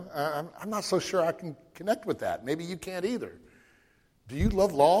I'm not so sure I can connect with that. Maybe you can't either. Do you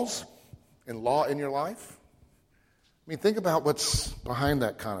love laws and law in your life? I mean, think about what's behind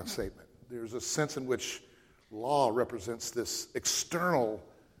that kind of statement. There's a sense in which law represents this external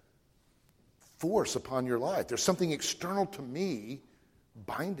force upon your life. There's something external to me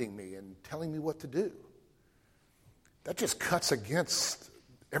binding me and telling me what to do. That just cuts against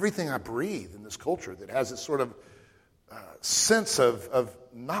everything I breathe in this culture that has this sort of sense of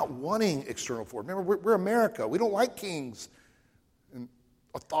not wanting external force. Remember, we're America. We don't like kings and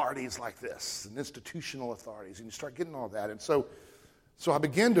authorities like this and institutional authorities. And you start getting all that. And so I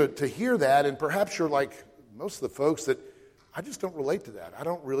begin to hear that, and perhaps you're like most of the folks that I just don't relate to that. I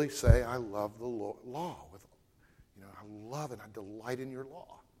don't really say I love the law. I love and I delight in your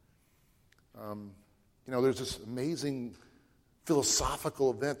law. There's this amazing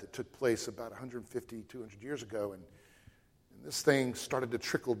philosophical event that took place about 150, 200 years ago, and this thing started to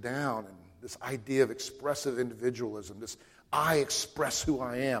trickle down, and this idea of expressive individualism, this I express who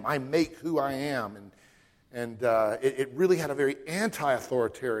I am, I make who I am, and it really had a very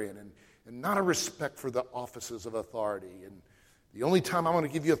anti-authoritarian and not a respect for the offices of authority. And the only time I'm going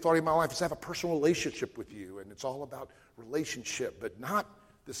to give you authority in my life is to have a personal relationship with you, and it's all about relationship, but not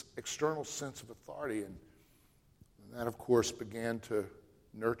this external sense of authority. And that, of course, began to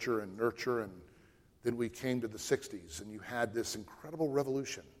nurture, and then we came to the 60s, and you had this incredible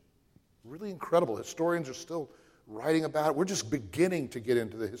revolution, really incredible. Historians are still writing about it. We're just beginning to get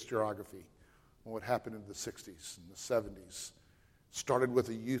into the historiography on what happened in the 60s and the 70s. Started with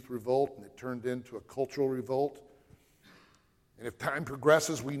a youth revolt, and it turned into a cultural revolt. And if time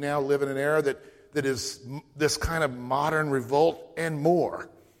progresses, we now live in an era that is this kind of modern revolt and more,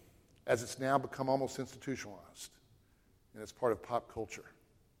 as it's now become almost institutionalized, and it's part of pop culture.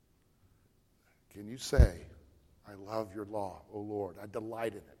 Can you say, I love your law, O Lord, I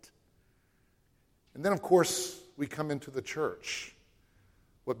delight in it? And then, of course, we come into the church,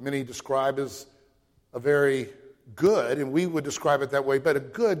 what many describe as a very good, and we would describe it that way, but a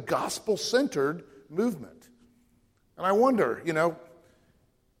good gospel-centered movement. And I wonder,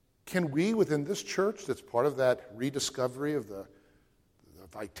 can we within this church that's part of that rediscovery of the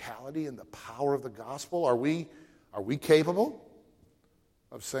vitality and the power of the gospel, are we capable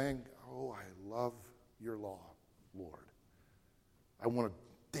of saying, oh, I love your law, Lord. I want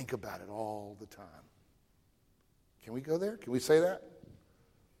to think about it all the time. Can we go there? Can we say that?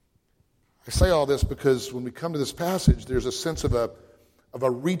 I say all this because when we come to this passage, there's a sense of a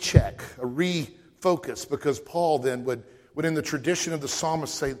recheck, a refocus, because Paul then would in the tradition of the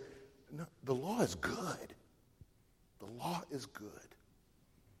psalmist say, no, the law is good. The law is good.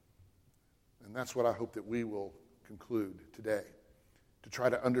 And that's what I hope that we will conclude today, to try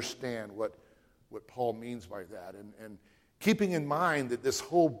to understand what Paul means by that, and keeping in mind that this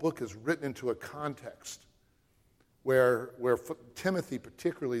whole book is written into a context where Timothy,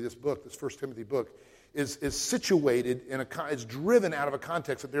 particularly this book, this First Timothy book, is situated is driven out of a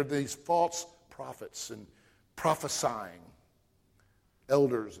context that there are these false prophets and prophesying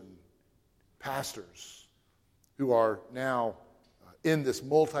elders and pastors who are now in this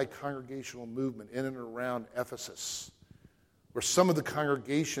multi-congregational movement in and around Ephesus, where some of the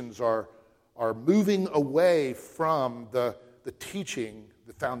congregations are moving away from the teaching,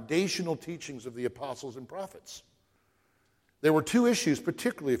 the foundational teachings of the apostles and prophets. There were two issues,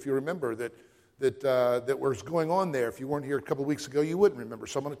 particularly, if you remember, that was going on there. If you weren't here a couple of weeks ago, you wouldn't remember.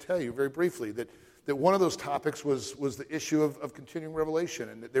 So I'm going to tell you very briefly that one of those topics was the issue of continuing revelation,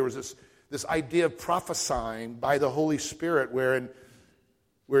 and that there was this idea of prophesying by the Holy Spirit, wherein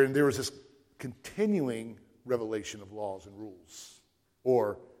there was this continuing revelation of laws and rules,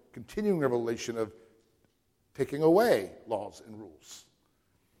 or continuing revelation of taking away laws and rules,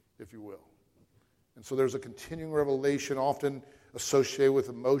 if you will. And so there's a continuing revelation often associated with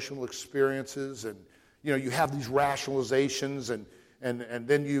emotional experiences, and you have these rationalizations, and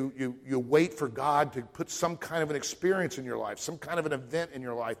then you wait for God to put some kind of an experience in your life, some kind of an event in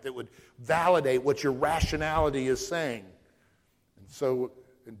your life that would validate what your rationality is saying. And so,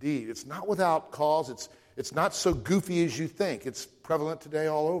 indeed, it's not without cause. It's not so goofy as you think. It's prevalent today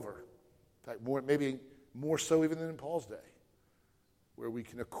all over. In fact, maybe more so even than in Paul's day, where we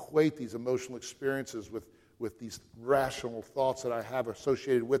can equate these emotional experiences with these rational thoughts that I have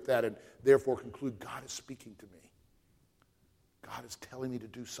associated with that, and therefore conclude God is speaking to me. God is telling me to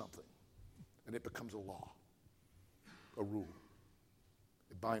do something, and it becomes a law, a rule.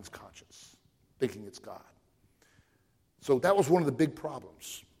 It binds conscience, thinking it's God. So that was one of the big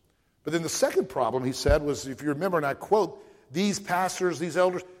problems. But then the second problem, he said, was, if you remember, and I quote, these pastors, these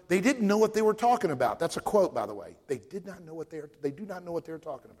elders, They didn't know what they were talking about. That's a quote, by the way. They do not know what they're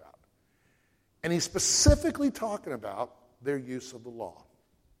talking about. And he's specifically talking about their use of the law,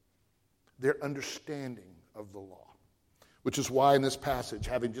 their understanding of the law, which is why in this passage,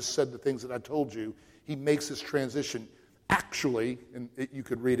 having just said the things that I told you, he makes this transition. Actually, and you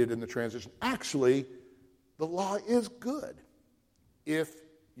could read it in the transition, actually, the law is good if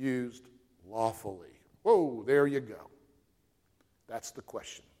used lawfully. Whoa, there you go. That's the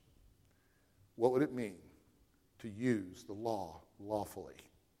question. What would it mean to use the law lawfully?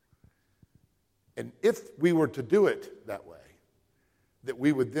 And if we were to do it that way, that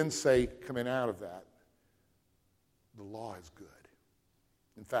we would then say, coming out of that, the law is good.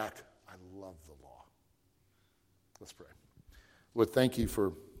 In fact, I love the law. Let's pray. Lord, thank you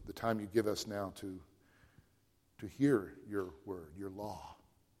for the time you give us now to hear your word, your law,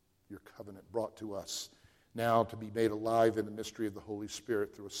 your covenant brought to us, now to be made alive in the mystery of the Holy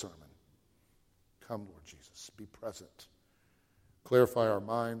Spirit through a sermon. Come, Lord Jesus, be present. Clarify our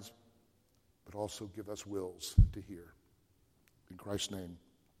minds, but also give us wills to hear. In Christ's name,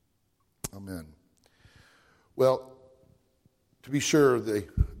 amen. Well, to be sure,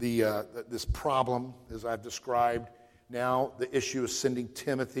 this problem, as I've described, now the issue is sending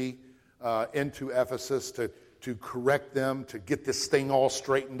Timothy into Ephesus to correct them, to get this thing all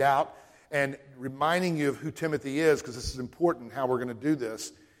straightened out. And reminding you of who Timothy is, because this is important how we're going to do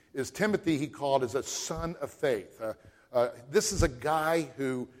this, is Timothy he called as a son of faith. This is a guy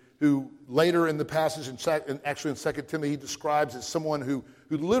who later in the passage, actually in 2 Timothy, he describes as someone who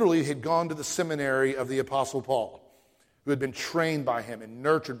literally had gone to the seminary of the Apostle Paul, who had been trained by him and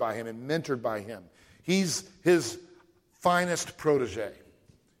nurtured by him and mentored by him. He's his finest protege.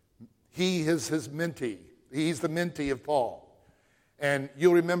 He is his mentee. He's the mentee of Paul. And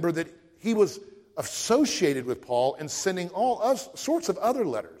you'll remember that he was associated with Paul in sending all sorts of other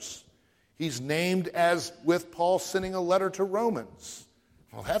letters. He's named as with Paul sending a letter to Romans.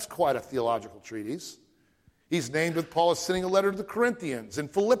 Well, that's quite a theological treatise. He's named with Paul as sending a letter to the Corinthians and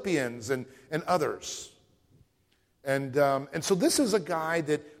Philippians and others. And so this is a guy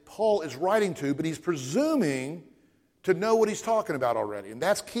that Paul is writing to, but he's presuming to know what he's talking about already. And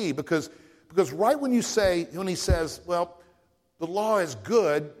that's key because right when he says, well, the law is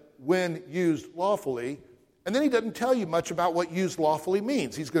good when used lawfully, and then he doesn't tell you much about what used lawfully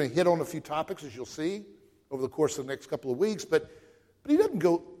means. He's going to hit on a few topics, as you'll see, over the course of the next couple of weeks, but he doesn't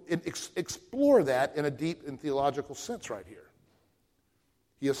go and explore that in a deep and theological sense right here.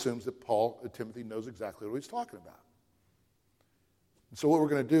 He assumes that Timothy knows exactly what he's talking about. And so what we're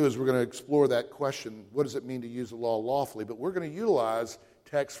going to do is we're going to explore that question, what does it mean to use the law lawfully? But we're going to utilize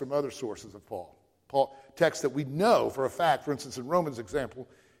texts from other sources of Paul. Texts that we know for a fact. For instance, in Romans' example,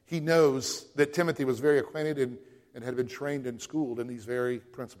 he knows that Timothy was very acquainted and had been trained and schooled in these very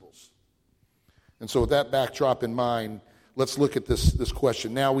principles. And so with that backdrop in mind, let's look at this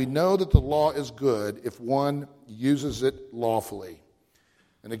question. Now, we know that the law is good if one uses it lawfully.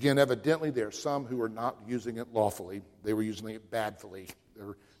 And again, evidently, there are some who are not using it lawfully. They were using it badly.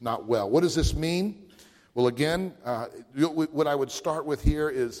 They're not well. What does this mean? Well, again, what I would start with here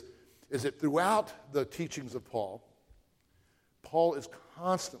is that throughout the teachings of Paul is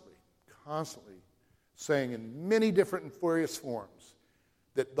constantly saying in many different and various forms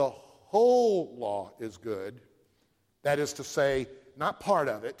that the whole law is good. That is to say, not part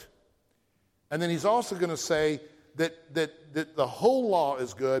of it. And then he's also going to say that the whole law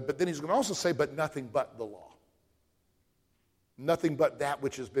is good, but then he's going to also say, but nothing but the law. Nothing but that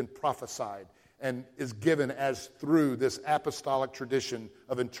which has been prophesied and is given as through this apostolic tradition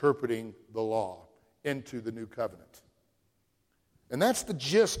of interpreting the law into the new covenant. And that's the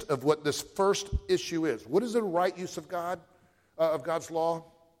gist of what this first issue is. What is the right use of God's law?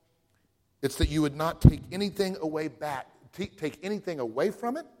 It's that you would not take anything away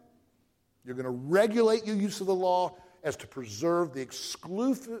from it. You're going to regulate your use of the law as to preserve the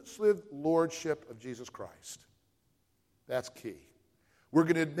exclusive lordship of Jesus Christ. That's key. We're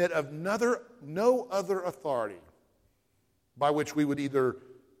going to admit of no other authority by which we would either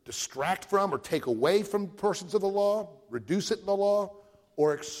distract from or take away from portions of the law, reduce it in the law,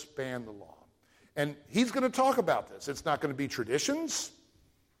 or expand the law. And he's going to talk about this. It's not going to be traditions.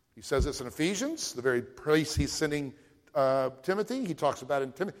 He says this in Ephesians, the very place he's sending Timothy. He talks about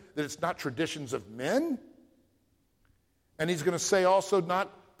in Timothy that it's not traditions of men. And he's going to say also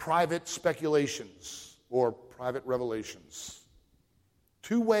not private speculations or private revelations.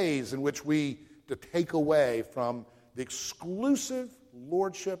 Two ways in which we to take away from the exclusive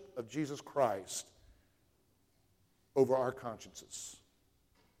lordship of Jesus Christ over our consciences.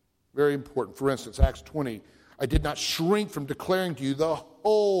 Very important. For instance, Acts 20, I did not shrink from declaring to you the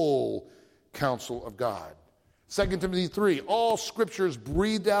whole counsel of God. 2 Timothy 3, all Scripture is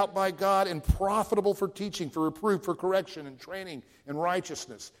breathed out by God and profitable for teaching, for reproof, for correction, and training in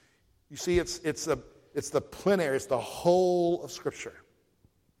righteousness. You see, it's the plenary, it's the whole of Scripture.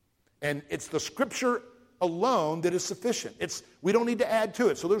 And it's the Scripture alone that is sufficient. We don't need to add to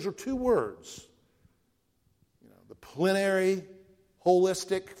it. So those are two words. The plenary,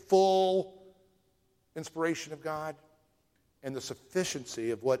 holistic, full inspiration of God, and the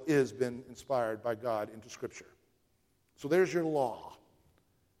sufficiency of what is been inspired by God into Scripture. So there's your law.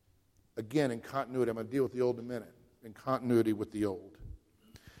 Again, in continuity. I'm going to deal with the old in a minute. In continuity with the old.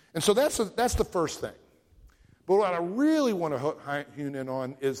 And so that's the first thing. But what I really want to hone in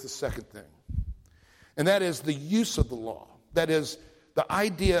on is the second thing. And that is the use of the law. That is the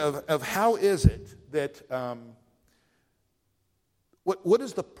idea of how is it that, what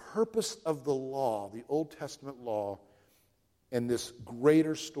is the purpose of the law, the Old Testament law, and this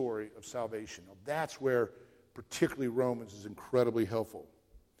greater story of salvation? Now, that's where particularly Romans is incredibly helpful.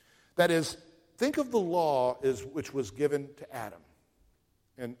 That is, think of the law which was given to Adam.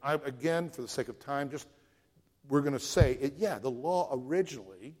 And again, for the sake of time, we're going to say, the law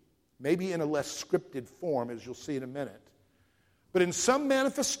originally, maybe in a less scripted form, as you'll see in a minute, but in some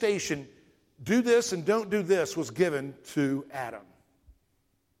manifestation, do this and don't do this was given to Adam.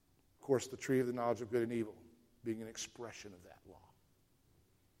 Of course, the tree of the knowledge of good and evil being an expression of that law.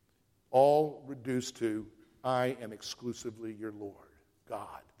 All reduced to, I am exclusively your Lord.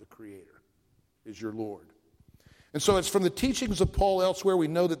 God, the Creator, is your Lord. And so it's from the teachings of Paul elsewhere, we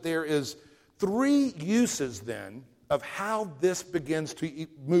know that there is 3 uses then of how this begins to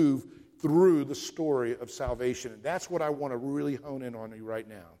move through the story of salvation. And that's what I want to really hone in on you right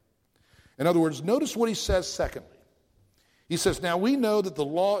now. In other words, notice what he says secondly. He says, now we know that the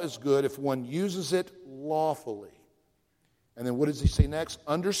law is good if one uses it lawfully. And then what does he say next?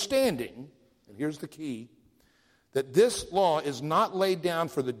 Understanding, and here's the key, that this law is not laid down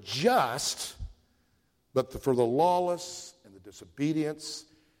for the just, but for the lawless and the disobedience.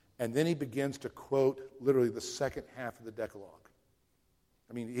 And then he begins to quote literally the second half of the Decalogue.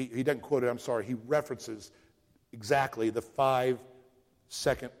 I mean, he doesn't quote it, he references exactly the 5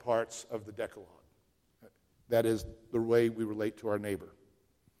 second parts of the Decalogue. That is the way we relate to our neighbor.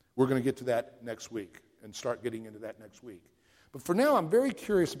 We're going to get to that next week and start getting into that next week. But for now, I'm very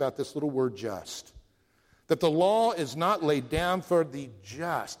curious about this little word just. That the law is not laid down for the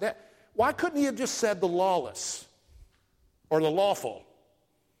just. Why couldn't he have just said the lawless or the lawful?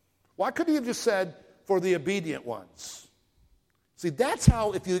 Why couldn't he have just said for the obedient ones? See, that's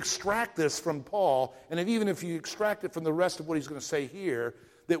how, if you extract this from Paul, and even if you extract it from the rest of what he's going to say here,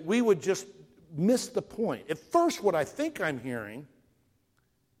 that we would just miss the point. At first, what I think I'm hearing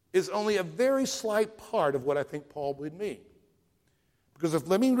is only a very slight part of what I think Paul would mean. Because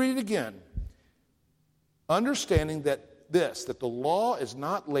let me read it again. Understanding that the law is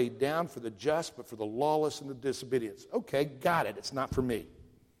not laid down for the just, but for the lawless and the disobedience. Okay, got it. It's not for me.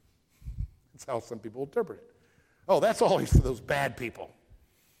 That's how some people interpret it. Oh, that's always for those bad people.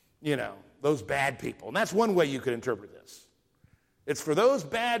 Those bad people. And that's one way you could interpret this. It's for those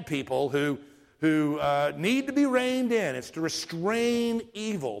bad people who need to be reined in. It's to restrain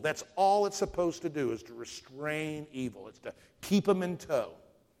evil. That's all it's supposed to do, is to restrain evil. It's to keep them in tow.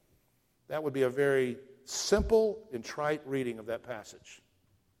 That would be a very simple and trite reading of that passage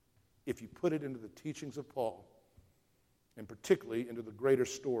if you put it into the teachings of Paul, and particularly into the greater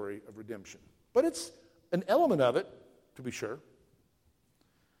story of redemption. But it's an element of it, to be sure.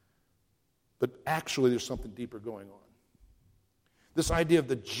 But actually there's something deeper going on. This idea of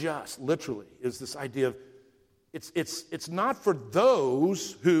the just, literally, is this idea of it's not for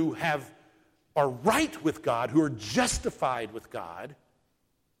those who are right with God, who are justified with God,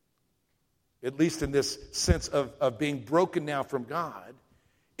 at least in this sense of being broken now from God.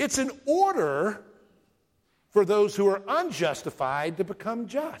 It's in order for those who are unjustified to become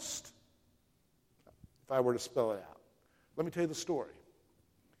just. If I were to spell it out. Let me tell you the story.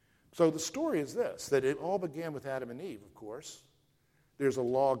 So the story is this, that it all began with Adam and Eve, of course. There's a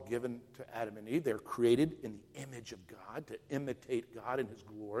law given to Adam and Eve. They're created in the image of God, to imitate God in His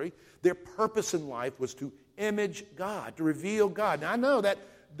glory. Their purpose in life was to image God, to reveal God. Now, I know that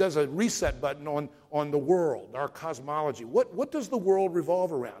does a reset button on the world, our cosmology. What does the world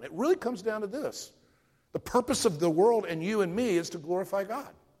revolve around? It really comes down to this. The purpose of the world and you and me is to glorify God.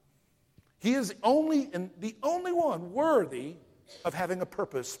 He is the only one worthy of having a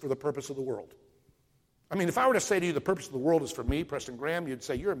purpose for the purpose of the world. I mean, if I were to say to you the purpose of the world is for me, Preston Graham, you'd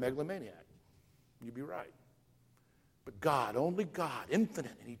say you're a megalomaniac. You'd be right. But God, only God,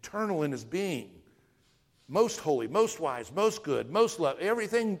 infinite and eternal in His being, most holy, most wise, most good, most love,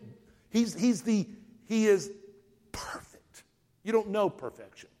 everything. He is perfect. You don't know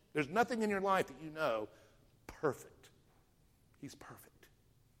perfection. There's nothing in your life that you know perfect. He's perfect.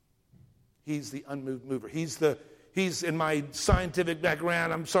 He's the unmoved mover. He's in my scientific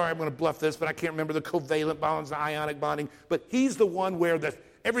background. I'm sorry, I'm going to bluff this, but I can't remember the covalent bonds, the ionic bonding. But he's the one where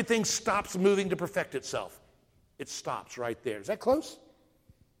everything stops moving to perfect itself. It stops right there. Is that close?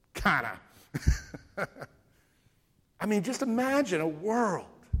 Kinda. I mean, just imagine a world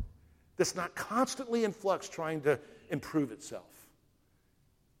that's not constantly in flux trying to improve itself.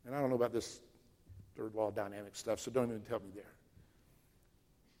 And I don't know about this third law dynamic stuff, so don't even tell me there.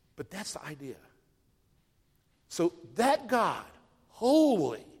 But that's the idea. So that God,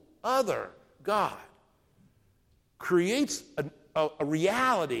 holy, other God, creates a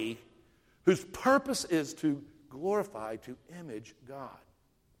reality whose purpose is to glorify, to image God.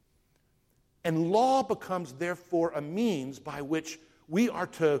 And law becomes, therefore, a means by which we are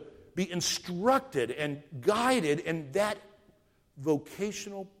to be instructed and guided in that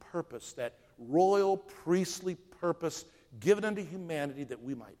vocational purpose, that royal priestly purpose given unto humanity that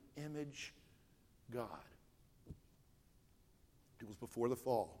we might image God. It was before the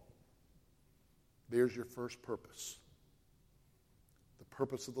fall. There's your first purpose. The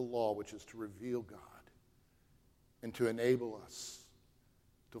purpose of the law, which is to reveal God and to enable us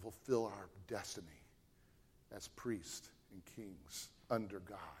to fulfill our destiny as priests and kings under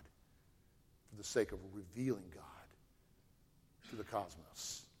God for the sake of revealing God to the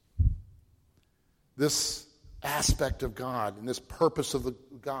cosmos. This aspect of God and this purpose of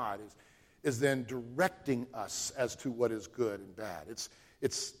God is then directing us as to what is good and bad.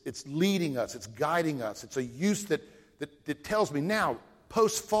 It's leading us. It's guiding us. It's a use that tells me now,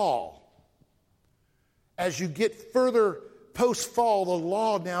 post-fall, as you get further post-fall, the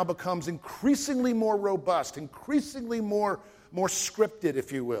law now becomes increasingly more robust, increasingly more scripted,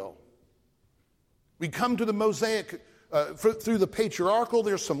 if you will. We come to the Mosaic, through the patriarchal,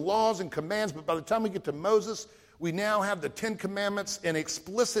 there's some laws and commands, but by the time we get to Moses, we now have the Ten Commandments in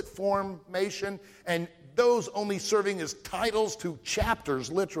explicit formation, and those only serving as titles to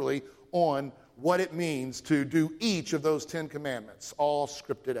chapters, literally, on what it means to do each of those 10 commandments, all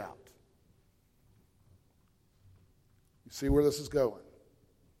scripted out. You see where this is going?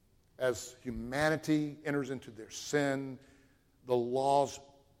 As humanity enters into their sin, the law's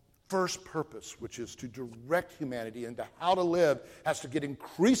first purpose, which is to direct humanity into how to live, has to get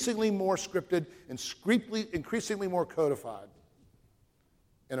increasingly more scripted and increasingly more codified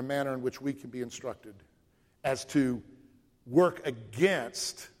in a manner in which we can be instructed as to work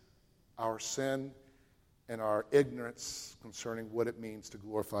against our sin and our ignorance concerning what it means to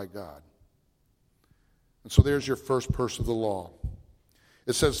glorify God. And so there's your first purpose of the law.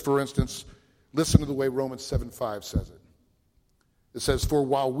 It says, for instance, listen to the way Romans 7:5 says it. It says, for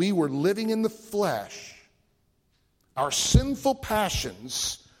while we were living in the flesh, our sinful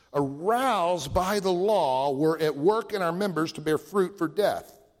passions, aroused by the law, were at work in our members to bear fruit for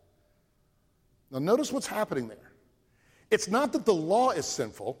death. Now notice what's happening there. It's not that the law is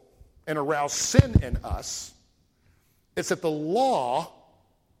sinful and aroused sin in us. It's that the law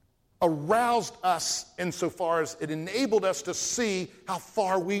aroused us insofar as it enabled us to see how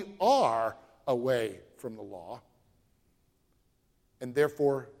far we are away from the law, and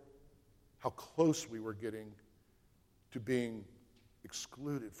therefore how close we were getting to being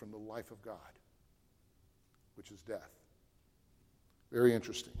excluded from the life of God, which is death. Very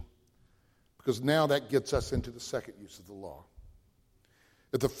interesting. Because now that gets us into the second use of the law.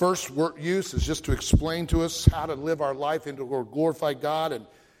 That the first use is just to explain to us how to live our life and to glorify God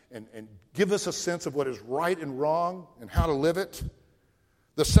and give us a sense of what is right and wrong and how to live it.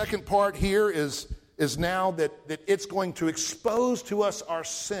 The second part here is now that it's going to expose to us our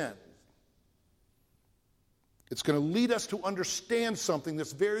sin. It's going to lead us to understand something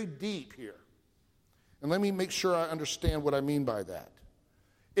that's very deep here. And let me make sure I understand what I mean by that.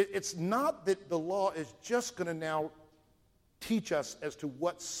 It's not that the law is just going to now teach us as to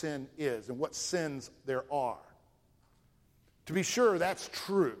what sin is and what sins there are. To be sure, that's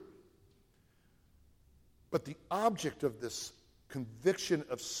true. But the object of this conviction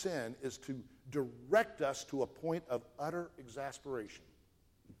of sin is to direct us to a point of utter exasperation,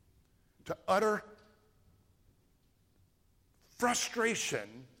 to utter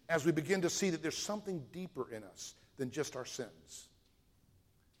frustration as we begin to see that there's something deeper in us than just our sins.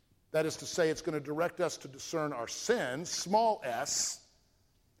 That is to say, it's going to direct us to discern our sins, small s,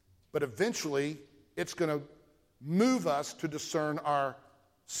 but eventually it's going to move us to discern our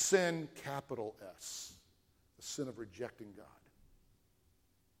sin, capital S, the sin of rejecting God.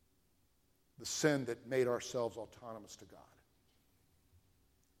 the sin that made ourselves autonomous to God.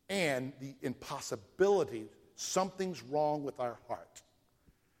 And the impossibility, something's wrong with our heart.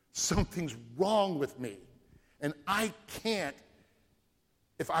 Something's wrong with me. And I can't,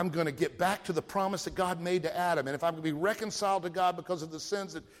 if I'm going to get back to the promise that God made to Adam, and if I'm going to be reconciled to God because of the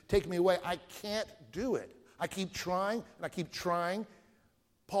sins that take me away, I can't do it. I keep trying, and I keep trying.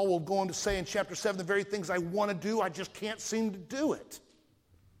 Paul will go on to say in chapter 7, the very things I want to do, I just can't seem to do it.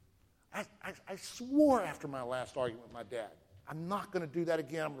 I swore after my last argument with my dad, I'm not going to do that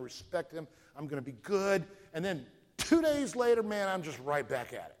again. I'm going to respect him. I'm going to be good. And then 2 days later, man, I'm just right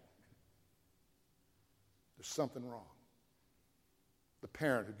back at it. There's something wrong. The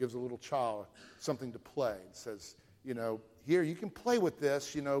parent who gives a little child something to play and says, here, you can play with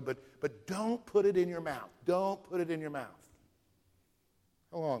this, but don't put it in your mouth. Don't put it in your mouth.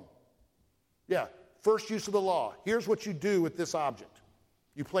 How long? Yeah, first use of the law. Here's what you do with this object.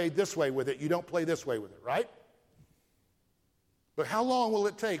 You play this way with it. You don't play this way with it, right? But how long will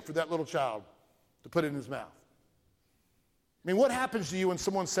it take for that little child to put it in his mouth? I mean, what happens to you when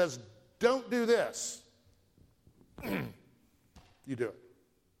someone says, don't do this? You do it.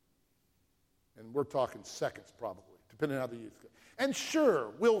 And we're talking seconds probably, depending on how the youth go. And sure,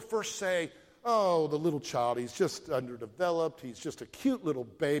 we'll first say, oh, the little child, he's just underdeveloped. He's just a cute little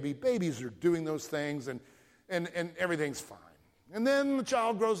baby. Babies are doing those things, and everything's fine. And then the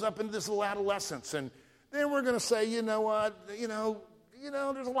child grows up into this little adolescence, and then we're going to say, you know what,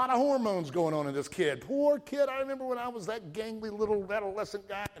 there's a lot of hormones going on in this kid. Poor kid, I remember when I was that gangly little adolescent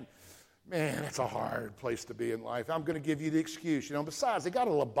guy, and man, it's a hard place to be in life. I'm going to give you the excuse. Besides, they got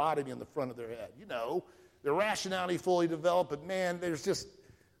a lobotomy in the front of their head. Their rationality fully developed, but man, they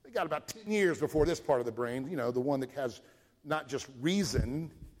got about 10 years before this part of the brain, the one that has not just reason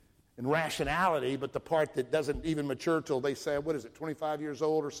and rationality, but the part that doesn't even mature till they say, 25 years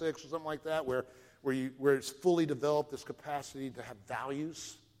old or 6 or something like that, where it's fully developed, this capacity to have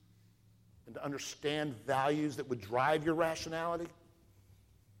values and to understand values that would drive your rationality.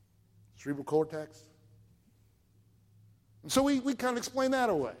 Cerebral cortex. And so we kind of explain that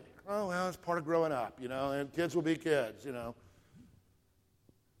away. Oh, well, it's part of growing up, and kids will be kids, But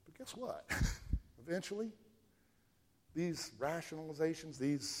guess what? Eventually, these rationalizations,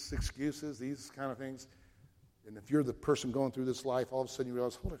 these excuses, these kind of things, and if you're the person going through this life, all of a sudden you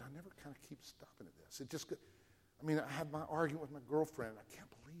realize, hold it, I never kind of keep stopping at this. I had my argument with my girlfriend, and I can't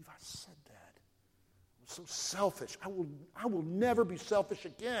believe I said that. I'm so selfish. I will never be selfish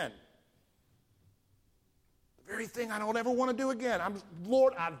again. The very thing I don't ever want to do again.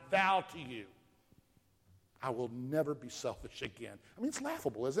 Lord, I vow to you, I will never be selfish again. It's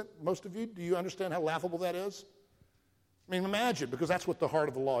laughable, isn't it? Most of you, do you understand how laughable that is? Imagine, because that's what the heart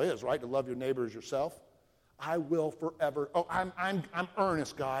of the law is, right? To love your neighbor as yourself. I will forever. Oh, I'm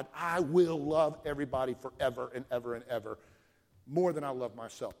earnest, God. I will love everybody forever and ever and ever, more than I love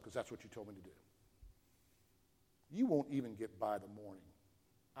myself, because that's what you told me to do. You won't even get by the morning.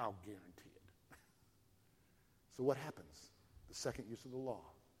 I'll guarantee it. So what happens? The second use of the law.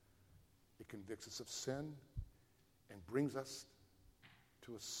 It convicts us of sin and brings us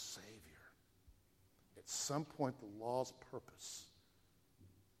to a Savior. At some point, the law's purpose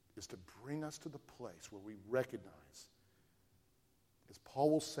is to bring us to the place where we recognize, as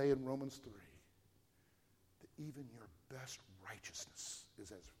Paul will say in Romans 3, that even your best righteousness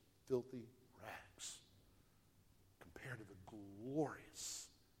is as filthy rags compared to the glorious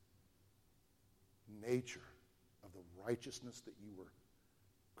nature of the righteousness that you were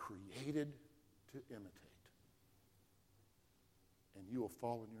created to imitate. And you will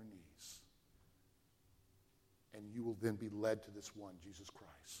fall on your knees. And you will then be led to this one, Jesus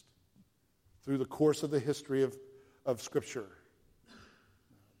Christ. Through the course of the history of Scripture,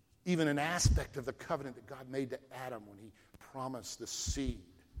 even an aspect of the covenant that God made to Adam when he promised the seed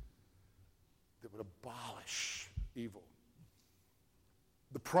that would abolish evil.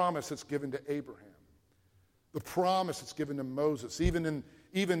 The promise that's given to Abraham. The promise that's given to Moses, even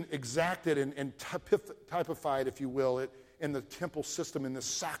exacted and typified, if you will, in the temple system, in the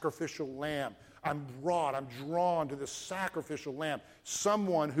sacrificial lamb. I'm drawn to this sacrificial lamb,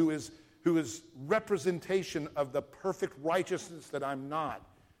 someone who is representation of the perfect righteousness that I'm not,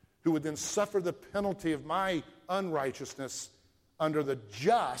 who would then suffer the penalty of my unrighteousness under the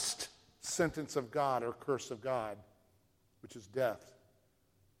just sentence of God or curse of God, which is death.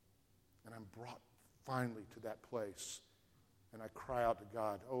 And I'm brought finally to that place, and I cry out to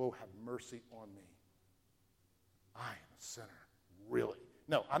God, oh, have mercy on me. I am a sinner, really.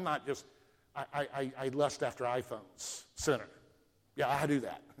 No, I'm not just... I lust after iPhones, sinner. Yeah, I do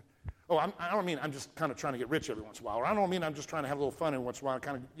that. Oh, I don't mean I'm just kind of trying to get rich every once in a while. Or I don't mean I'm just trying to have a little fun every once in a while and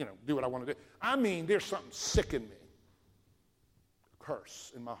kind of, do what I want to do. I mean there's something sick in me. A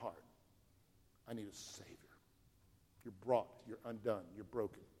curse in my heart. I need a Savior. You're brought. You're undone. You're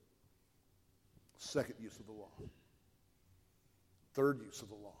broken. Second use of the law. Third use of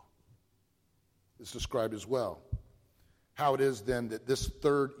the law is described as well. How it is then that this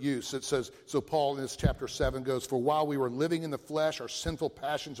third use, it says, so Paul in this chapter 7 goes, for while we were living in the flesh, our sinful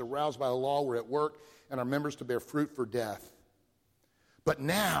passions aroused by the law were at work, and our members to bear fruit for death. But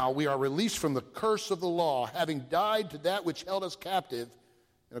now we are released from the curse of the law, having died to that which held us captive,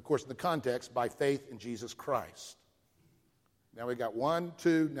 and of course in the context, by faith in Jesus Christ. Now we got 1,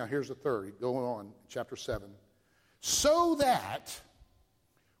 2, now here's the third, going on, chapter 7. So that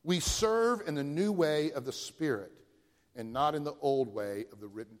we serve in the new way of the Spirit, and not in the old way of the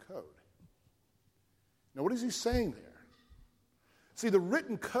written code. Now, what is he saying there? See, the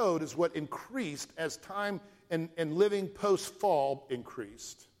written code is what increased as time and living post-fall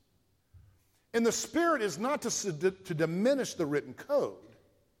increased. And the Spirit is not to diminish the written code.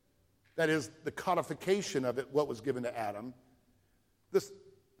 That is, the codification of it, what was given to Adam.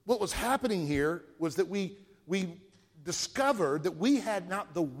 What was happening here was that we discovered that we had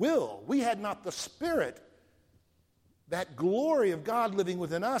not the will, we had not the Spirit, that glory of God living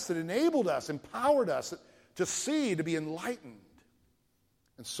within us that enabled us, empowered us to see, to be enlightened.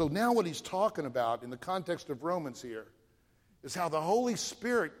 And so now what he's talking about in the context of Romans here is how the Holy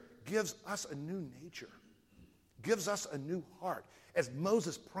Spirit gives us a new nature, gives us a new heart. As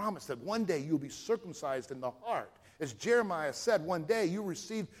Moses promised that one day you'll be circumcised in the heart. As Jeremiah said, one day you'll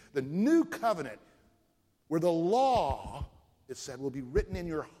receive the new covenant where the law, it said, will be written in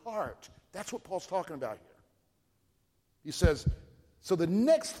your heart. That's what Paul's talking about here. He says, so the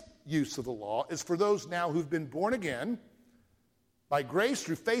next use of the law is for those now who've been born again by grace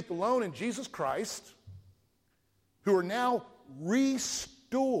through faith alone in Jesus Christ, who are now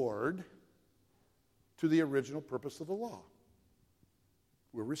restored to the original purpose of the law.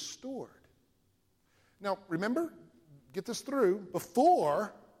 We're restored. Now, remember, get this through,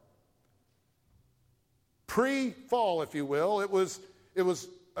 before, pre-fall, if you will, it was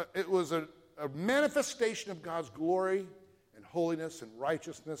a manifestation of God's glory and holiness and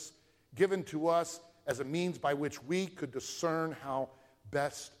righteousness given to us as a means by which we could discern how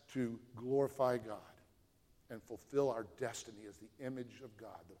best to glorify God and fulfill our destiny as the image of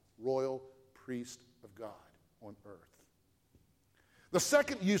God, the royal priest of God on earth. The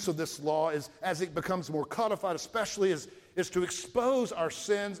second use of this law is, as it becomes more codified especially, is to expose our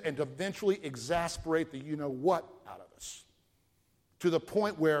sins and to eventually exasperate the you-know-what out of us to the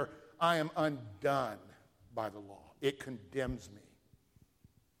point where I am undone by the law. It condemns me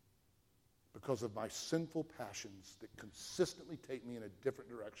because of my sinful passions that consistently take me in a different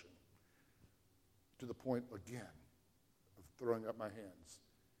direction to the point, again, of throwing up my hands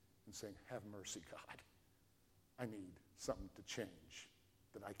and saying, have mercy, God. I need something to change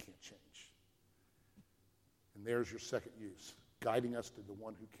that I can't change. And there's your second use, guiding us to the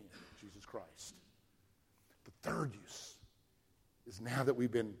one who can, Jesus Christ. The third use is now that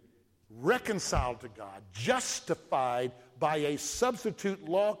we've been reconciled to God, justified by a substitute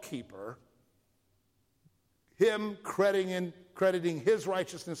law keeper, him crediting his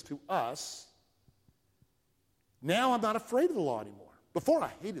righteousness to us. Now I'm not afraid of the law anymore. Before,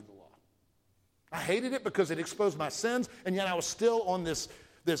 I hated the law. I hated it because it exposed my sins, and yet I was still on this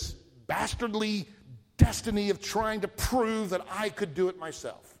bastardly destiny of trying to prove that I could do it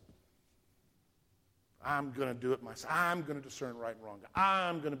myself. I'm going to do it myself. I'm going to discern right and wrong.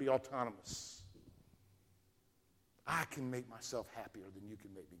 I'm going to be autonomous. I can make myself happier than you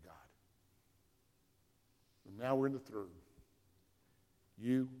can make me God. And now we're in the third.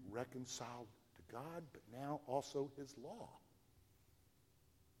 You reconciled to God, but now also his law.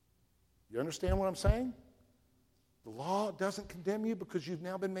 You understand what I'm saying? The law doesn't condemn you because you've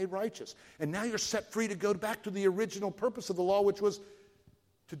now been made righteous. And now you're set free to go back to the original purpose of the law, which was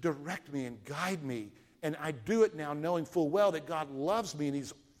to direct me and guide me. And I do it now knowing full well that God loves me and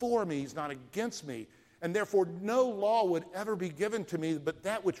he's for me, he's not against me. And therefore no law would ever be given to me but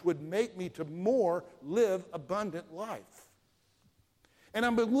that which would make me to more live abundant life. And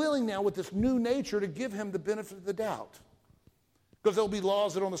I'm willing now with this new nature to give him the benefit of the doubt. Because there'll be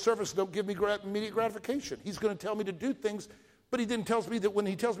laws that on the surface don't give me immediate gratification. He's going to tell me to do things, but he then tells me that when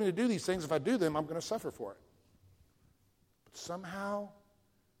he tells me to do these things, if I do them, I'm going to suffer for it. But somehow,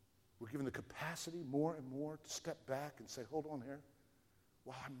 we're given the capacity more and more to step back and say, hold on here.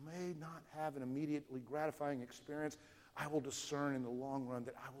 While I may not have an immediately gratifying experience, I will discern in the long run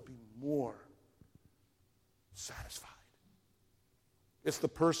that I will be more satisfied It's the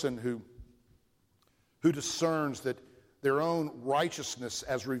person who discerns that their own righteousness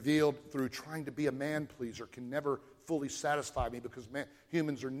as revealed through trying to be a man-pleaser can never fully satisfy me because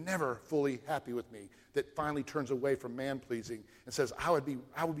humans are never fully happy with me, that finally turns away from man-pleasing and says, I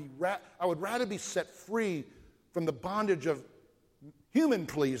would rather be set free from the bondage of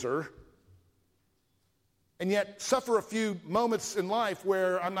human-pleaser and yet suffer a few moments in life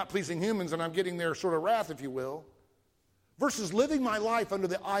where I'm not pleasing humans and I'm getting their sort of wrath, if you will, versus living my life under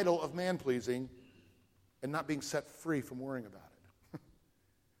the idol of man-pleasing and not being set free from worrying about it.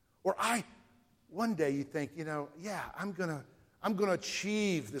 Or one day you think, I'm gonna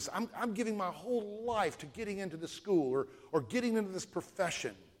achieve this. I'm giving my whole life to getting into this school or getting into this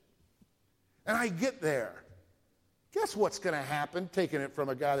profession. And I get there. Guess what's going to happen, taking it from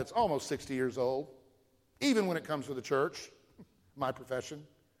a guy that's almost 60 years old, even when it comes to the church, my profession?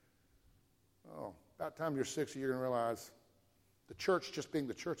 Oh, about the time you're 60, you're going to realize the church, just being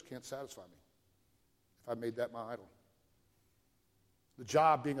the church, can't satisfy me if I made that my idol. The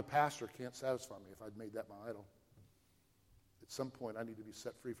job, being a pastor, can't satisfy me if I'd made that my idol. At some point, I need to be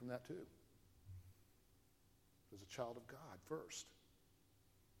set free from that too. As a child of God first.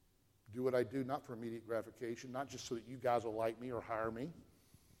 Do what I do not for immediate gratification, not just so that you guys will like me or hire me.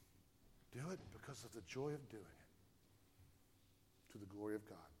 Do it because of the joy of doing it to the glory of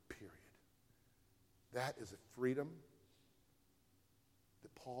God, period. That is a freedom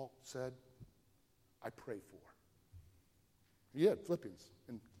that Paul said, I pray for. Yeah, Philippians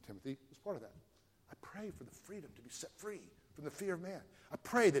and Timothy was part of that. I pray for the freedom to be set free from the fear of man. I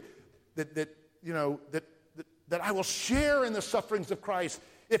pray that I will share in the sufferings of Christ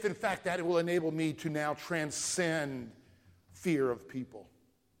if in fact that it will enable me to now transcend fear of people.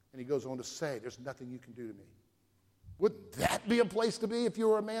 And he goes on to say, there's nothing you can do to me. Wouldn't that be a place to be if you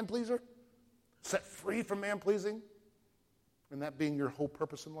were a man-pleaser? Set free from man-pleasing? And that being your whole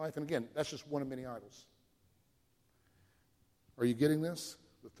purpose in life? And again, that's just one of many idols. Are you getting this?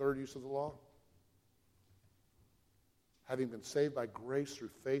 The third use of the law? Having been saved by grace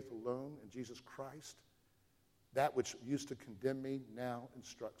through faith alone in Jesus Christ, that which used to condemn me now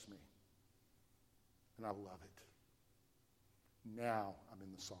instructs me. And I love it. Now I'm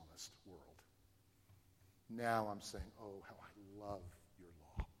in the psalmist world. Now I'm saying, oh, how I love your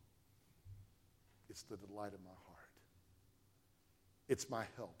law. It's the delight of my heart. It's my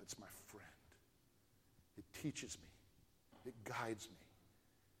help. It's my friend. It teaches me. It guides me.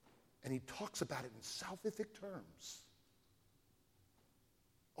 And he talks about it in salvific terms.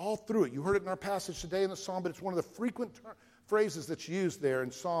 All through it. You heard it in our passage today in the Psalm, but it's one of the frequent phrases that's used there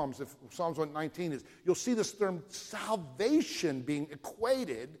in Psalms. If Psalms 119 is, you'll see this term salvation being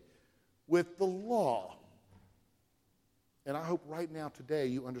equated with the law. And I hope right now today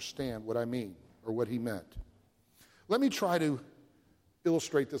you understand what I mean or what he meant. Let me try to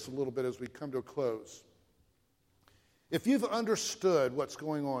illustrate this a little bit as we come to a close. If you've understood what's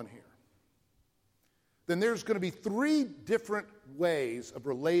going on here, then there's going to be three different ways of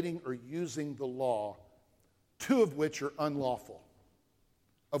relating or using the law, two of which are unlawful,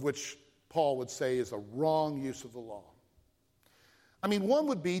 of which Paul would say is a wrong use of the law. I mean, one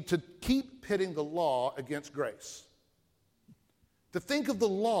would be to keep pitting the law against grace. To think of the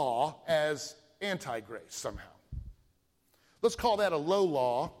law as anti-grace somehow. Let's call that a low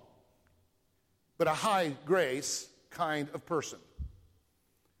law, but a high grace kind of person.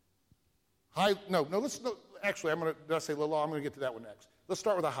 Did I say low law? I'm going to get to that one next. Let's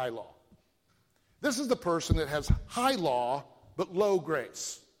start with a high law. This is the person that has high law but low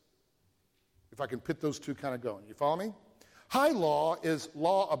grace. If I can put those two kind of going. You follow me? High law is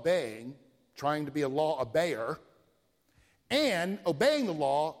law obeying, trying to be a law obeyer, and obeying the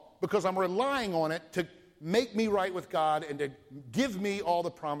law because I'm relying on it to make me right with God and to give me all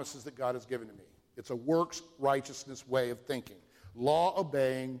the promises that God has given to me. It's a works righteousness way of thinking. Law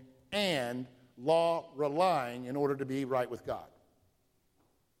obeying and law relying in order to be right with God.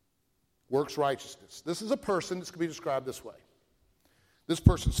 Works righteousness. This is a person that can be described this way. This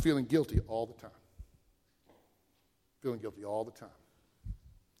person's feeling guilty all the time. Feeling guilty all the time.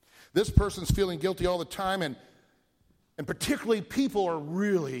 This person's feeling guilty all the time, and particularly people are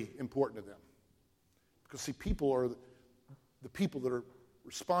really important to them. Because, see, people are the people that are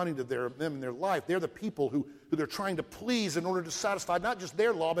responding to them in their life. They're the people who they're trying to please in order to satisfy not just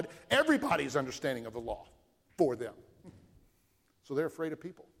their law, but everybody's understanding of the law for them. So they're afraid of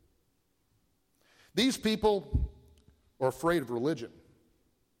people. These people are afraid of religion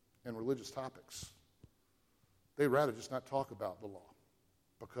and religious topics. They'd rather just not talk about the law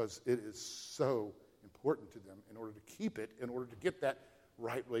because it is so important to them in order to keep it, in order to get that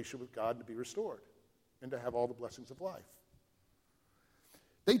right relationship with God and to be restored and to have all the blessings of life.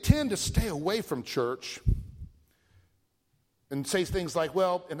 they tend to stay away from church and say things like,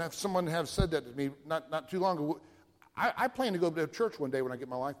 well, and if someone have said that to me not too long ago, I plan to go to church one day when I get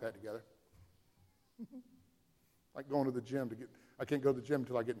my life back together. Like going to the gym I can't go to the gym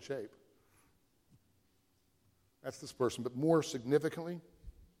until I get in shape. That's this person. But more significantly,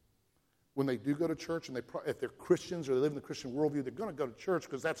 when they do go to church, and if they're Christians or they live in the Christian worldview, they're going to go to church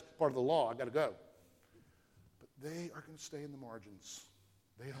because that's part of the law. I got to go. But they are going to stay in the margins.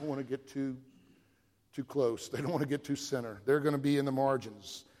 They don't want to get too close. They don't want to get too center. They're going to be in the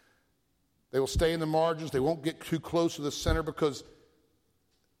margins. They will stay in the margins. They won't get too close to the center because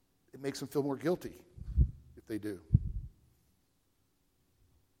it makes them feel more guilty if they do.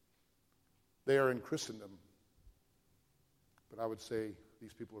 They are in Christendom. But I would say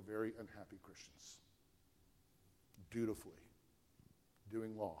these people are very unhappy Christians. Dutifully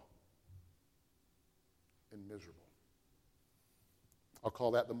doing law and miserable. I'll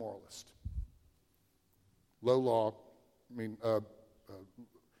call that the moralist. Low law,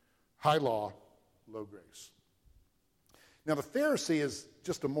 high law, low grace. Now the Pharisee is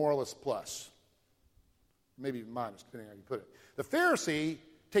just a moralist plus. Maybe even minus, depending on how you put it. The Pharisee,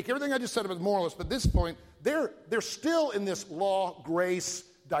 take everything I just said about the moralist, but at this point, they're still in this law-grace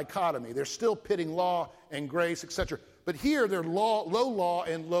dichotomy. They're still pitting law and grace, etc. But here, they're low law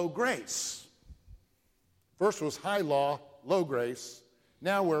and low grace. First was high law, low grace.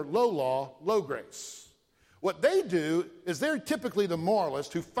 Now we're low law, low grace. What they do is they're typically the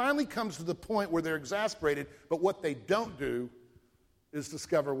moralist who finally comes to the point where they're exasperated, but what they don't do is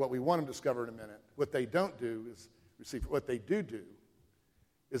discover what we want them to discover in a minute. What they don't do is receive. What they do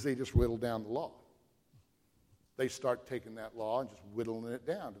is they just whittle down the law. They start taking that law and just whittling it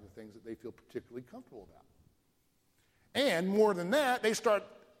down to the things that they feel particularly comfortable about. And more than that, they start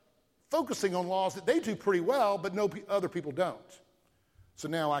focusing on laws that they do pretty well, but other people don't. So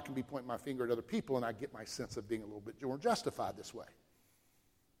now I can be pointing my finger at other people, and I get my sense of being a little bit more justified this way.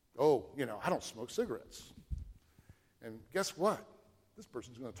 Oh, I don't smoke cigarettes. And guess what? This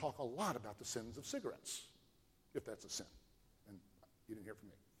person's going to talk a lot about the sins of cigarettes, if that's a sin. And you didn't hear from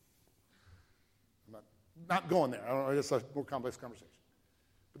me. I'm not going there. I don't know. It's a more complex conversation.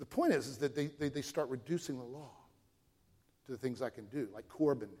 But the point is that they start reducing the law to the things I can do, like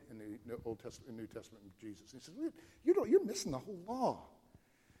Corbin in the Old Testament and New Testament of Jesus. He says, you're missing the whole law.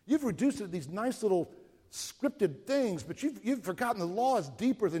 You've reduced it to these nice little scripted things, but you've forgotten the law is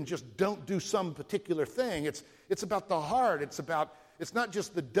deeper than just don't do some particular thing. It's about the heart. It's not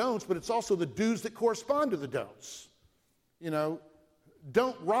just the don'ts, but it's also the do's that correspond to the don'ts.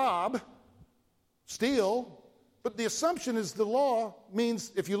 Don't rob, steal, but the assumption is the law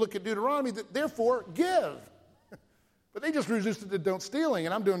means, if you look at Deuteronomy, that therefore give. But they just reduced it to don't stealing,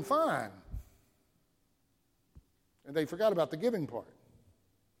 and I'm doing fine. And they forgot about the giving part.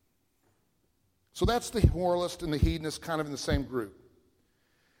 So that's the moralist and the hedonist kind of in the same group.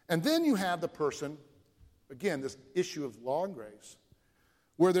 And then you have the person, again, this issue of law and grace,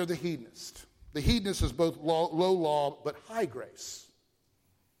 where they're the hedonist. The hedonist is both low law but high grace.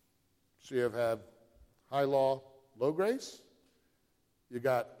 So you have high law, low grace. You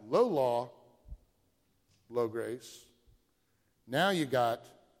got low law, low grace. Now you got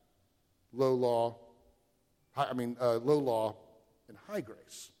low law and high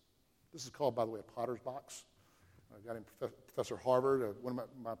grace. This is called, by the way, a Potter's box. I got him Professor Harvard, one of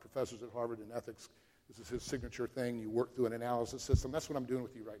my professors at Harvard in ethics. This is his signature thing. You work through an analysis system. That's what I'm doing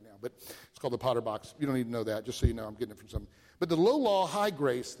with you right now. But it's called the Potter box. You don't need to know that, just so you know I'm getting it from something. But the low law, high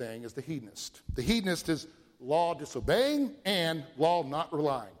grace thing is the hedonist. The hedonist is law disobeying and law not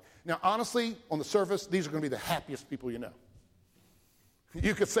relying. Now, honestly, on the surface, these are going to be the happiest people you know.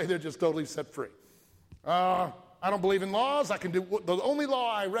 You could say they're just totally set free. I don't believe in laws. I can do the only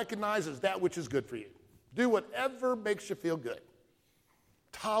law I recognize is that which is good for you. Do whatever makes you feel good.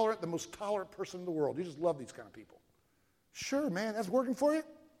 Tolerant, the most tolerant person in the world. You just love these kind of people. Sure, man, that's working for you?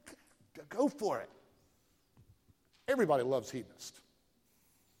 Go for it. Everybody loves hedonist.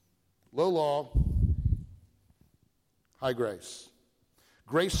 Low law, high grace.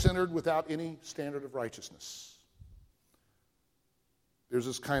 Grace-centered without any standard of righteousness. There's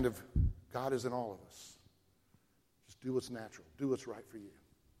this kind of, God is in all of us. Just do what's natural. Do what's right for you.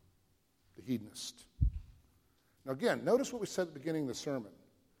 The hedonist. Now again, notice what we said at the beginning of the sermon.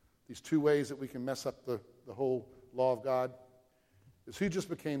 These two ways that we can mess up the whole law of God is who just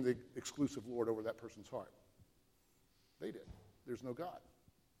became the exclusive Lord over that person's heart. They did. There's no God.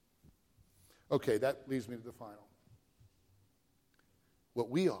 Okay, that leads me to the final. What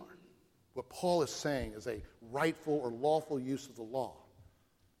we are, what Paul is saying is a rightful or lawful use of the law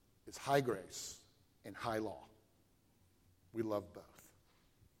is high grace and high law. We love both.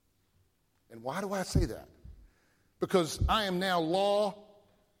 And why do I say that? Because I am now law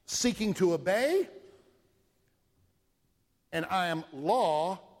seeking to obey, and I am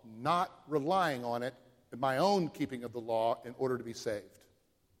law not relying on it in my own keeping of the law in order to be saved.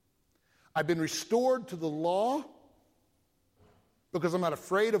 I've been restored to the law because I'm not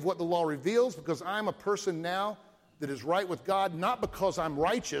afraid of what the law reveals, because I'm a person now that is right with God, not because I'm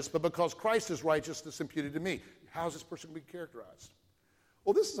righteous, but because Christ's righteousness imputed to me. How is this person going to be characterized?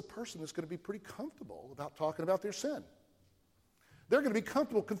 Well, this is a person that's going to be pretty comfortable about talking about their sin. They're going to be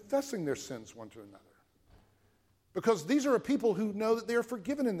comfortable confessing their sins one to another. Because these are a people who know that they are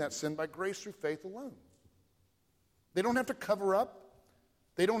forgiven in that sin by grace through faith alone. They don't have to cover up.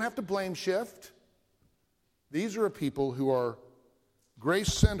 They don't have to blame shift. These are a people who are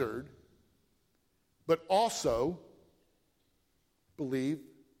grace-centered, but also believe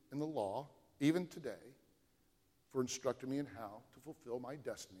in the law, even today, for instructing me in how to fulfill my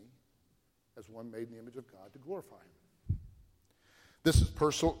destiny as one made in the image of God to glorify Him. This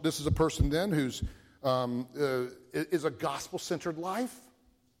is a person then who's is a gospel-centered life,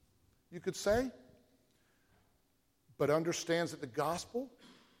 you could say, but understands that the gospel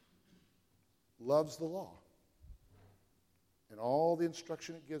loves the law and all the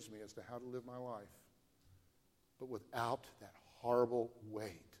instruction it gives me as to how to live my life, but without that horrible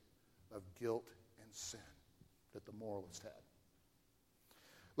weight of guilt and sin that the moralist had.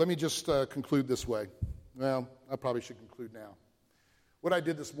 Let me just conclude this way. Well, I probably should conclude now. What I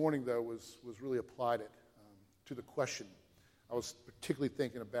did this morning, though, was really applied it to the question. I was particularly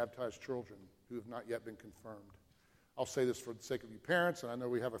thinking of baptized children who have not yet been confirmed. I'll say this for the sake of you parents, and I know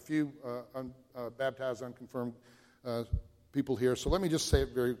we have a few baptized, unconfirmed people here, so let me just say it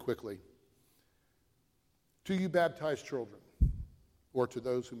very quickly. To you baptized children, or to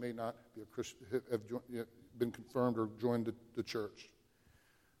those who may not be a Christian, have been confirmed or joined the church,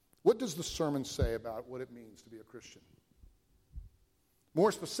 what does the sermon say about what it means to be a Christian?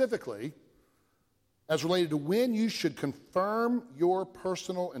 More specifically, as related to when you should confirm your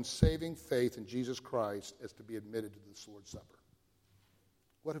personal and saving faith in Jesus Christ as to be admitted to this Lord's Supper.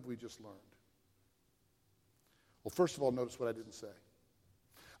 What have we just learned? Well, first of all, notice what I didn't say.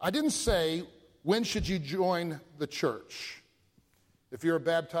 I didn't say, when should you join the church? If you're a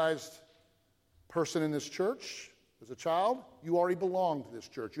baptized person in this church as a child, you already belong to this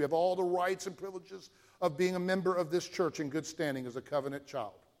church. You have all the rights and privileges of being a member of this church in good standing as a covenant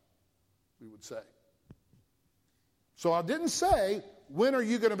child, we would say. So I didn't say, when are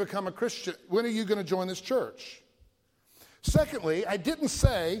you going to become a Christian? When are you going to join this church? Secondly, I didn't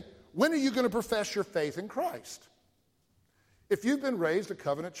say, when are you going to profess your faith in Christ? If you've been raised a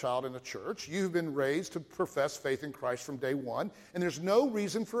covenant child in a church, you've been raised to profess faith in Christ from day one, and there's no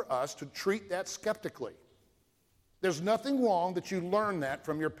reason for us to treat that skeptically. There's nothing wrong that you learn that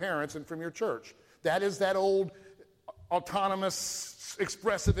from your parents and from your church. That is that old autonomous,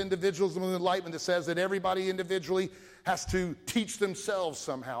 expressive individualism and enlightenment that says that everybody individually has to teach themselves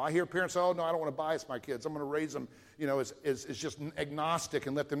somehow. I hear parents say, oh, no, I don't want to bias my kids. I'm going to raise them, as just agnostic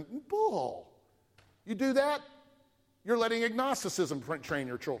and let them, bull. You do that, you're letting agnosticism train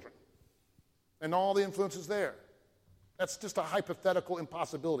your children and all the influences there. That's just a hypothetical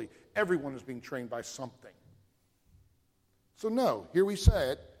impossibility. Everyone is being trained by something. So no, here we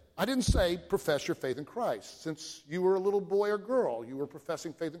say it. I didn't say profess your faith in Christ. Since you were a little boy or girl, you were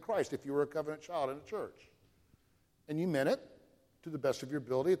professing faith in Christ if you were a covenant child in a church. And you meant it to the best of your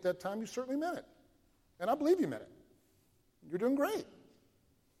ability at that time. You certainly meant it. And I believe you meant it. You're doing great.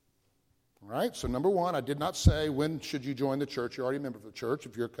 All right, so number one, I did not say when should you join the church. You're already a member of the church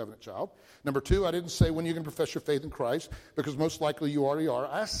if you're a covenant child. Number two, I didn't say when you can profess your faith in Christ, because most likely you already are.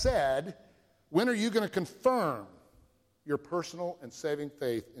 I said, when are you going to confirm your personal and saving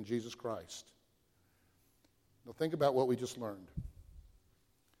faith in Jesus Christ? Now think about what we just learned.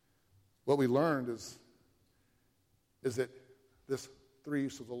 What we learned is that this three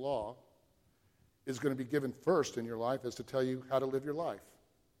use of the law is going to be given first in your life as to tell you how to live your life.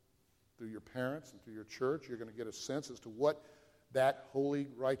 Through your parents and through your church, you're going to get a sense as to what that holy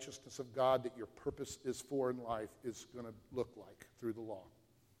righteousness of God that your purpose is for in life is going to look like through the law.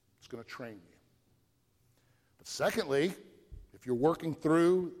 It's going to train you. But secondly, if you're working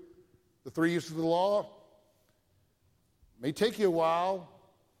through the three uses of the law, it may take you a while.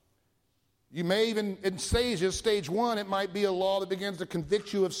 You may even, in stages, stage one, it might be a law that begins to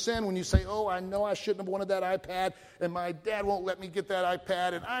convict you of sin when you say, oh, I know I shouldn't have wanted that iPad, and my dad won't let me get that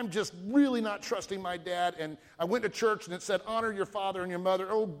iPad, and I'm just really not trusting my dad, and I went to church and it said, honor your father and your mother.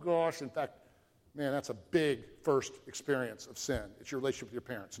 Oh, gosh, in fact, man, that's a big first experience of sin. It's your relationship with your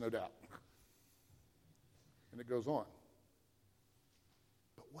parents, no doubt. And it goes on.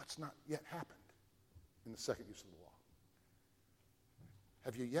 But what's not yet happened in the second use of the law?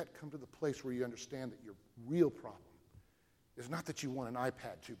 Have you yet come to the place where you understand that your real problem is not that you want an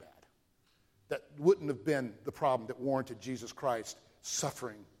iPad too bad? That wouldn't have been the problem that warranted Jesus Christ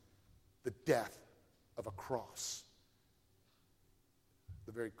suffering the death of a cross,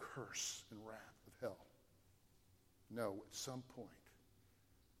 the very curse and wrath of hell. No, at some point,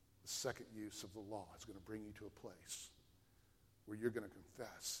 the second use of the law is going to bring you to a place where you're going to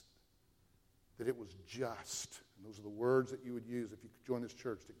confess that it was just, and those are the words that you would use if you could join this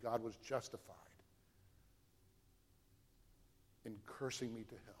church, that God was justified in cursing me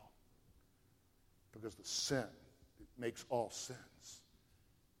to hell because the sin that makes all sins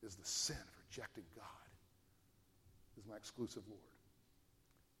is the sin of rejecting God as my exclusive Lord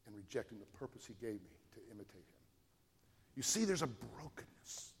and rejecting the purpose he gave me to imitate him. You see, there's a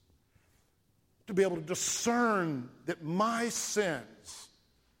brokenness to be able to discern that my sins,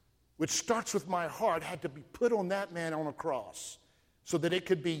 which starts with my heart, had to be put on that man on a cross so that it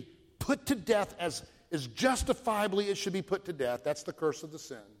could be put to death as justifiably it should be put to death. That's the curse of the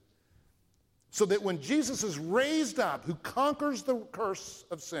sin. So that when Jesus is raised up, who conquers the curse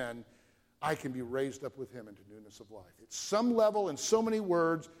of sin, I can be raised up with him into newness of life. At some level, in so many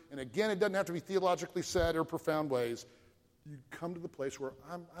words, and again, it doesn't have to be theologically said or profound ways, you come to the place where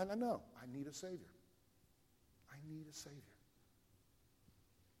I know I need a Savior. I need a Savior.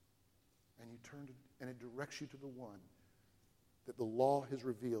 And you turn to, and it directs you to the one that the law has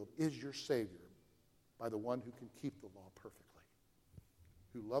revealed is your Savior by the one who can keep the law perfectly,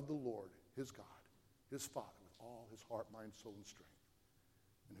 who loved the Lord, his God, his Father, with all his heart, mind, soul, and strength,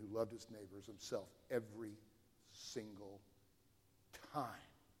 and who loved his neighbor as himself every single time.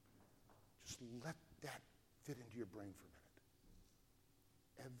 Just let that fit into your brain for a minute.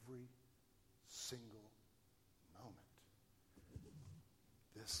 Every single moment.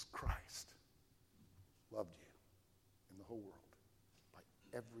 This Christ loved you in the whole world by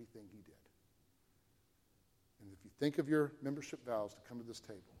everything he did. And if you think of your membership vows to come to this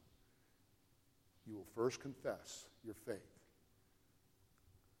table, you will first confess your faith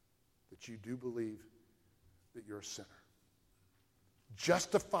that you do believe that you're a sinner,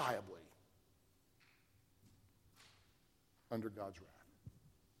 justifiably under God's wrath.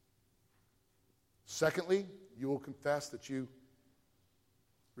 Secondly, you will confess that you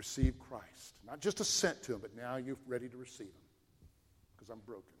receive Christ. Not just assent to him, but now you're ready to receive him. Because I'm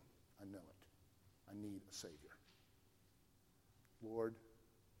broken. I know it. I need a Savior. Lord,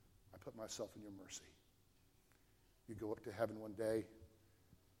 I put myself in your mercy. You go up to heaven one day,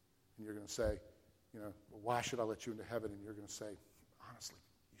 and you're going to say, well, why should I let you into heaven? And you're going to say, honestly,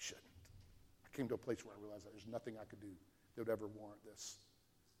 you shouldn't. I came to a place where I realized that there's nothing I could do that would ever warrant this.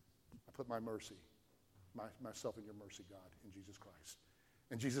 I put my mercy, myself in your mercy, God, in Jesus Christ.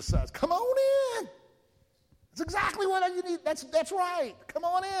 And Jesus says, come on in. That's exactly what you need. That's right. Come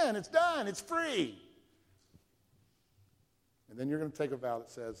on in. It's done. It's free. And then you're going to take a vow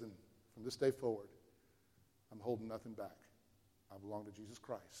that says, and from this day forward, I'm holding nothing back. I belong to Jesus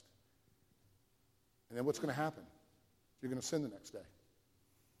Christ. And then what's going to happen? You're going to sin the next day.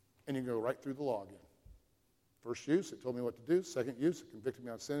 And you go right through the law again. First use, it told me what to do. Second use, it convicted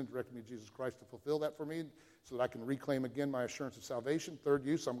me on sin and directed me to Jesus Christ to fulfill that for me so that I can reclaim again my assurance of salvation. Third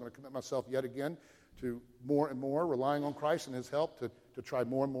use, I'm going to commit myself yet again to more and more relying on Christ and his help to try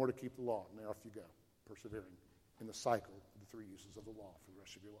more and more to keep the law. And there off you go, persevering in the cycle of the three uses of the law for the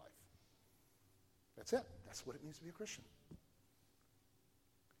rest of your life. That's it. That's what it means to be a Christian.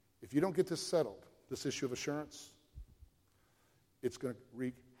 If you don't get this settled, this issue of assurance, it's going to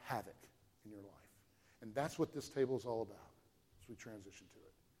wreak havoc in your life. And that's what this table is all about as we transition to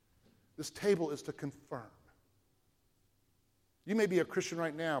it. This table is to confirm. You may be a Christian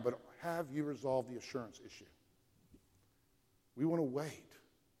right now, but have you resolved the assurance issue? We want to wait,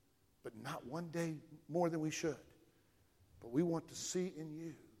 but not one day more than we should. But we want to see in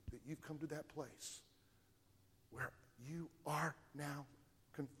you that you've come to that place where you are now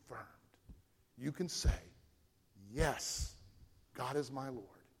confirmed. You can say, yes, God is my Lord,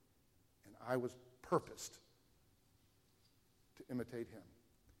 and I was purposed to imitate him.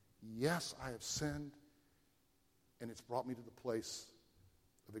 Yes, I have sinned, and it's brought me to the place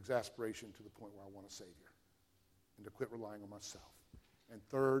of exasperation to the point where I want a Savior and to quit relying on myself. And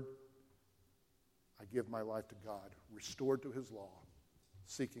third, I give my life to God, restored to his law,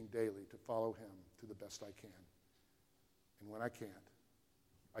 seeking daily to follow him to the best I can. And when I can't,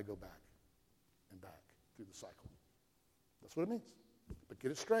 I go back and back through the cycle. That's what it means. But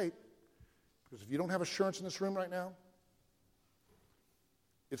get it straight, because if you don't have assurance in this room right now,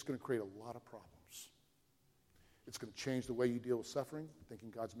 it's going to create a lot of problems. It's going to change the way you deal with suffering,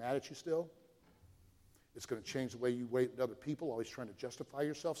 thinking God's mad at you still. It's going to change the way you wait with other people, always trying to justify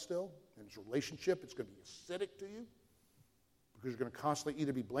yourself still. In this relationship, it's going to be acidic to you because you're going to constantly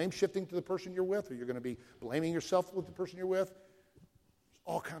either be blame shifting to the person you're with or you're going to be blaming yourself with the person you're with. There's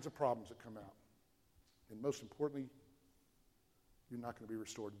all kinds of problems that come out. And most importantly, you're not going to be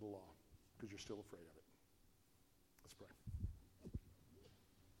restored to the law because you're still afraid of it. Let's pray.